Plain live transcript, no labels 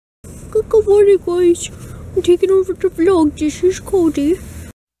Good morning, guys. I'm taking over the vlog. This is Cody. It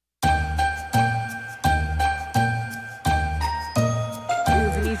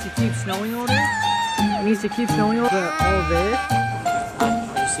needs to keep snowing over there. It needs to keep snowing over all this.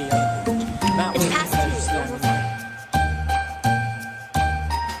 You see, that one has snowing.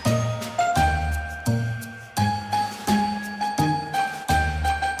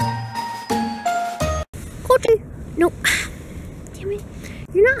 Cody, no. Damn it.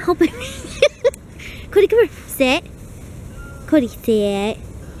 You're not helping me. Cody, come here. Sit. Cody, sit.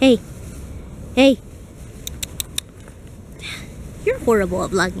 Hey. Hey. You're horrible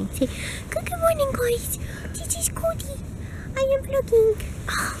at vlogging. Say, good morning, guys. This is Cody. I am vlogging.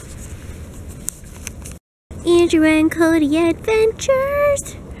 Oh. Andrew and Cody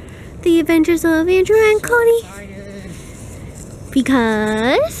Adventures. The Adventures of Andrew and Cody. Excited.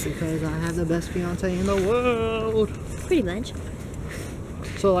 Because I have the best fiance in the world. pretty much.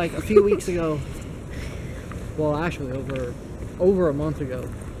 So like a few weeks ago, well actually over a month ago,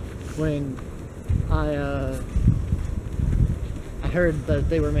 when I heard that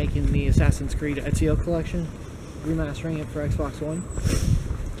they were making the Assassin's Creed Ezio collection, remastering it for Xbox One.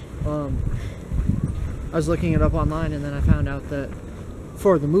 I was looking it up online, and then I found out that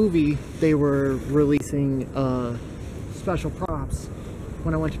for the movie they were releasing special props.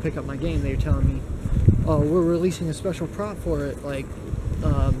 When I went to pick up my game, they were telling me, oh, we're releasing a special prop for it, like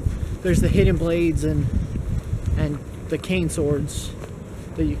there's the hidden blades and the cane swords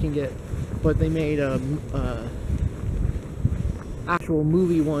that you can get, but they made a actual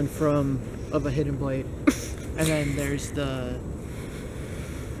movie one of a hidden blade. And then there's the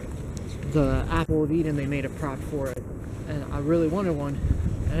Apple of Eden. They made a prop for it, and I really wanted one,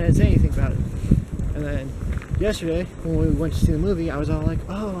 and I didn't say anything about it. And then yesterday, when we went to see the movie, I was all like,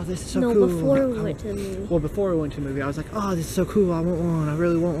 oh, this is so cool. No, before we went to the movie. Well, before we went to the movie, I was like, oh, this is so cool, I want one, I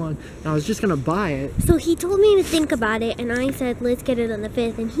really want one. And I was just gonna buy it. So he told me to think about it, and I said, let's get it on the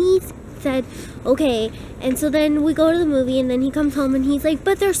 5th, and he said, okay. And so then we go to the movie, and then he comes home, and he's like,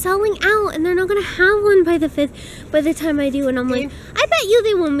 but they're selling out, and they're not gonna have one by the 5th, by the time I do. And I'm like, I bet you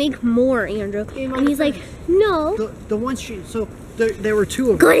they will make more, Andrew. And he's like, no. The ones so there were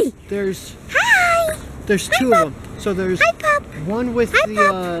two of them. Goody. There's Hi! two of them. So there's one with the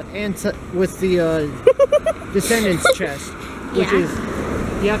Descendants chest, which is,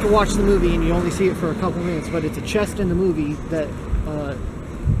 you have to watch the movie and you only see it for a couple minutes, but it's a chest in the movie that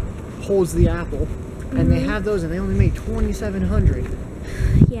holds the apple, and they have those, and they only made 2,700.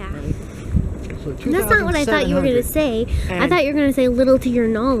 Yeah. Right? So that's not what I thought you were gonna say. I thought you were gonna say little to your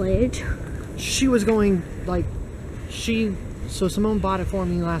knowledge. She was going like So Simone bought it for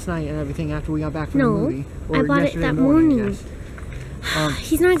me last night and everything after we got back from the movie. No, I bought it that morning.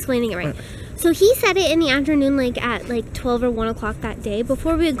 He's not explaining it right. So he said it in the afternoon, like at like 12 or 1 o'clock that day,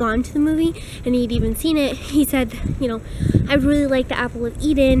 before we had gone to the movie, and he'd even seen it. He said, you know, I really like the Apple of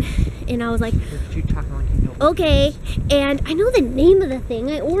Eden, and I was like, okay. And I know the name of the thing.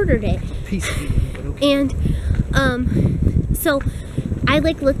 I ordered it. Piece of Eden, but okay. And so I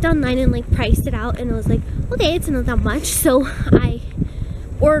like looked online and like priced it out, and I was like, okay, it's not that much. So I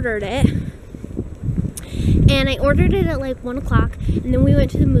ordered it, and I ordered it at like 1 o'clock, and then we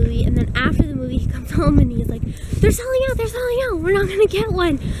went to the movie, and then after the movie he comes home and he's like, they're selling out, we're not gonna get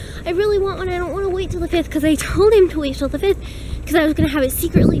one. I really want one. I don't want to wait till the 5th, because I told him to wait till the 5th because I was gonna have it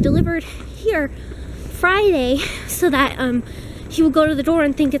secretly delivered here Friday, so that he would go to the door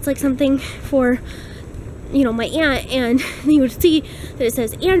and think it's like something for, you know, my aunt, and he would see that it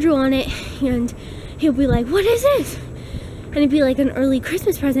says Andrew on it, and he'll be like, what is this? And it'd be like an early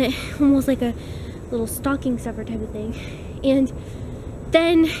Christmas present, almost like a little stocking stuffer type of thing. And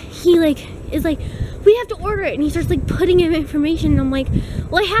then he like is like, we have to order it, and he starts like putting in information, and I'm like,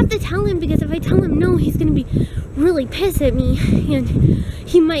 well, I have to tell him, because if I tell him no, he's gonna be really pissed at me, and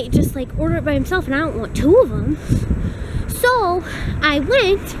he might just like order it by himself, and I don't want two of them. So I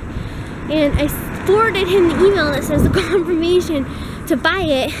went and I forwarded him the email that says the confirmation to buy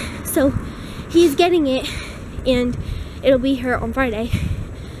it, so he's getting it, and it'll be here on Friday.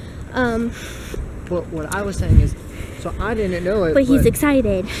 Well, what I was saying is, so I didn't know it, but he's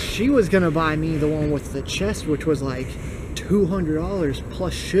excited. She was gonna buy me the one with the chest, which was like $200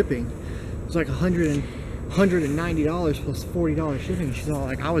 plus shipping. It was like $190 plus $40 shipping. She's all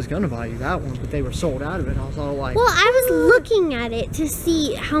like, I was gonna buy you that one, but they were sold out of it. And I was all like, well, I was looking at it to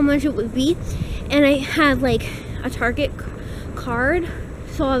see how much it would be, and I had like a Target card,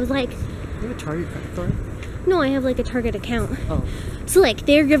 so I was like, you have a Target card? No, I have like a Target account. Oh. So like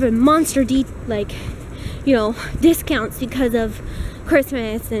they're giving monster like, you know, discounts because of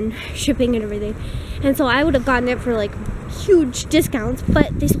Christmas and shipping and everything. And so I would have gotten it for like huge discounts,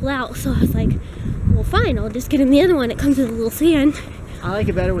 but they sold out. So I was like, well, fine, I'll just get him the other one. It comes with a little stand. I like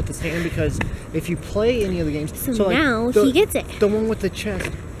it better with the stand because if you play any of the games, So now he gets it. The one with the chest,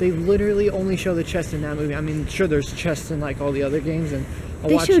 they literally only show the chest in that movie. I mean, sure, there's chests in like all the other games, and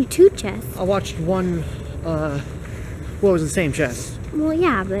They showed 2 chests. I watched one. Well, it was the same chest. Well,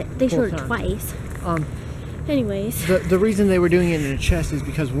 yeah, but they showed it time. twice. Anyways. The reason they were doing it in a chest is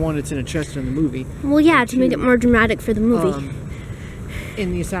because one, it's in a chest in the movie. Well, yeah, to make it more dramatic for the movie.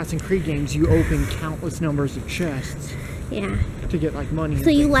 In the Assassin's Creed games, you open countless numbers of chests. Yeah. To get like money. So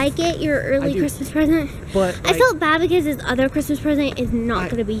you like it, your early Christmas present? But I felt bad because his other Christmas present is not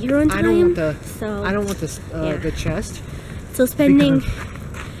going to be here on time. I don't want the the chest. So spending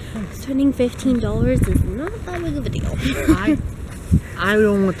 $15 is not that big of a deal. I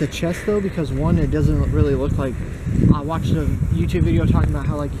don't want the chest though because one, it doesn't really look like. I watched a YouTube video talking about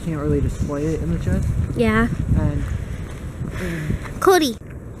how like you can't really display it in the chest. Yeah. And Cody.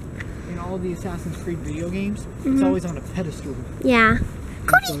 In all the Assassin's Creed video games, it's always on a pedestal. Yeah.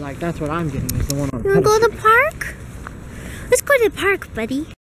 Cody. So like that's what I'm getting is the one on a You wanna pedestal. go to the park? Let's go to the park, buddy.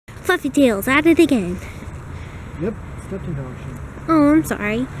 Fluffy tails, at it again. Yep, stepped into ocean. Oh, I'm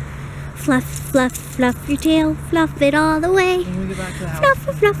sorry. Fluff, fluff, fluff your tail, fluff it all the way. When we get back to the house.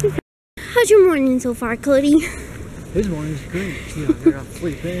 Fluff, fluff, fluff. How's your morning so far, Cody? His morning's great. See how they're out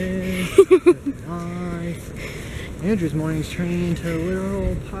sleeping. Nice. Andrew's morning's turning into a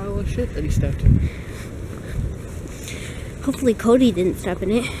literal pile of shit that he stepped in. Hopefully Cody didn't step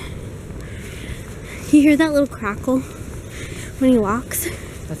in it. You hear that little crackle when he walks?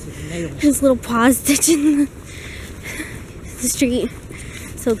 That's his nails. His little paws stitching the street.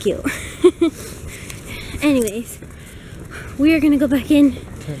 So cute. Anyways, we are gonna go back in.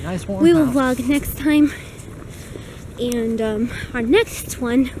 To a nice warm We will house. vlog next time. And our next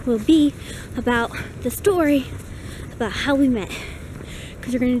one will be about the story about how we met.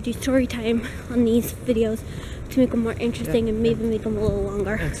 Because we're going to do story time on these videos to make them more interesting and maybe make them a little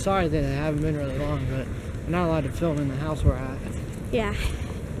longer. And sorry that they haven't been really long, but we're not allowed to film in the house we're at. Yeah.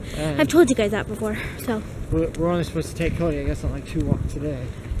 And I've told you guys that before, so. we're only supposed to take Cody, I guess, on like 2 walks a day.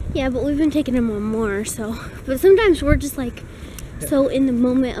 Yeah, but we've been taking him on more, so. But sometimes we're just like so in the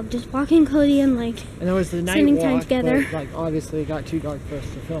moment of just walking Cody and like and there was the night spending walk, time together. But, like obviously it got too dark for us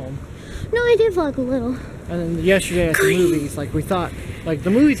to film. No, I did vlog a little. And then yesterday at the movies, like we thought, like the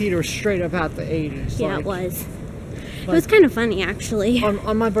movie theater was straight up at the 80s. Yeah, like, it was. It was kind of funny, actually.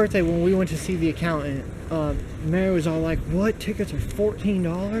 On my birthday, when we went to see The Accountant, Mary was all like, "What? Tickets are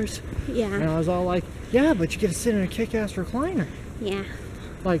 $14?" Yeah. And I was all like, "Yeah, but you get to sit in a kick-ass recliner." Yeah.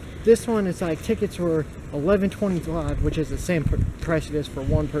 Like this one, it's like tickets were $11.25, which is the same price it is for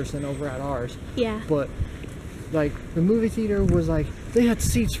one person over at ours. Yeah. But like the movie theater was like they had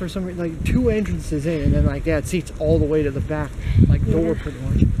seats for some reason, like 2 entrances in, and then like they had seats all the way to the back, like door pretty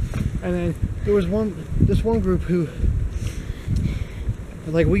much. And then there was this one group who,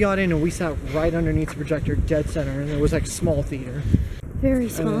 like, we got in and we sat right underneath the projector, dead center, and it was like a small theater. Very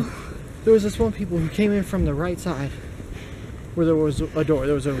small. There was this one people who came in from the right side, where there was a door.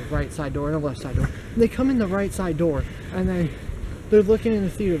 There was a right side door and a left side door. And they come in the right side door, and then they're looking in the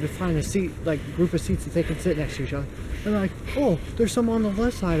theater to find a seat, like group of seats that they can sit next to each other. And they're like, "Oh, there's some on the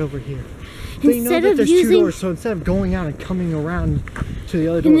left side over here." They know that there's 2 doors, so instead of going out and coming around to the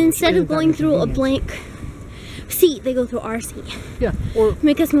other door, and instead of going through a blank seat, they go through our seat. Yeah, or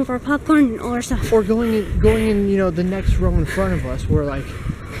make us move our popcorn and all our stuff. Or going in, you know, the next row in front of us, where like,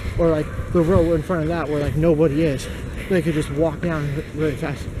 or like the row in front of that, where like nobody is. They could just walk down really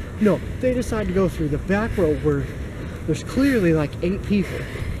fast. No, they decide to go through the back row where there's clearly like 8 people.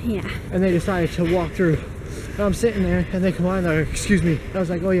 Yeah. And they decided to walk through. And I'm sitting there, and they come on, they're like, "Excuse me." I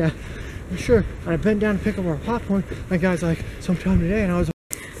was like, "Oh yeah, sure." And I bent down to pick up our popcorn. That guy's like, "Sometime today," and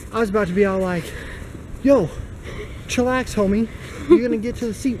I was about to be all like, "Yo, chillax, homie. You're gonna get to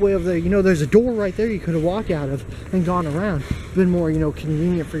the seat way over there. You know, there's a door right there you could have walked out of and gone around. Been more, you know,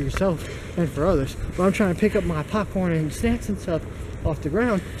 convenient for yourself and for others. But I'm trying to pick up my popcorn and snacks and stuff off the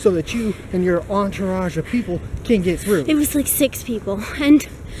ground so that you and your entourage of people can get through." It was like 6 people, and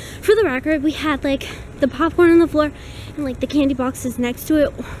for the record, we had like the popcorn on the floor and like the candy boxes next to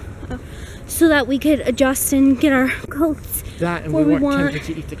it, so that we could adjust and get our coats. That and we weren't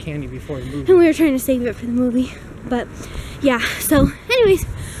tempted to eat the candy before the movie. And we were trying to save it for the movie, but yeah. So, anyways,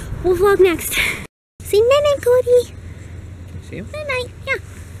 we'll vlog next. Say night night, Cody. See him? Night night. Yeah.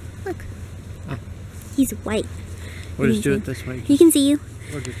 Look. Ah. He's white. We'll just do it this way. He can see you.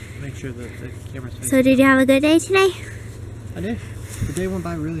 We'll just make sure that the camera's facing. So, did you have a good day today? I did. The day went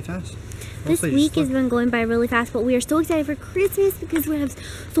by really fast. This week has been going by really fast, but we are so excited for Christmas because we have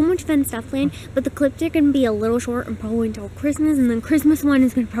so much fun stuff planned. But the clips are going to be a little short and probably until Christmas, and then Christmas one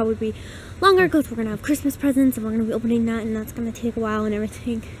is going to probably be longer because we're going to have Christmas presents and we're going to be opening that, and that's going to take a while and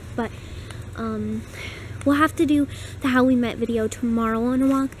everything. But we'll have to do the how we met video tomorrow on a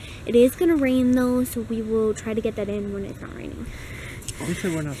walk. It is going to rain though, so we will try to get that in when it's not raining. We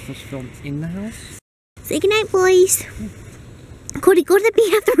said we're not supposed to film in the house. Say goodnight, boys. Cody, go to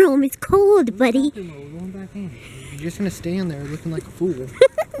the bathroom. It's cold, buddy. We're going back in. You're just gonna stand there looking like a fool.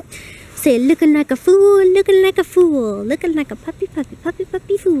 Say, looking like a fool, looking like a fool, looking like a puppy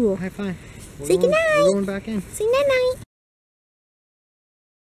fool. High five. Say goodnight. We're going back in. Say night-night.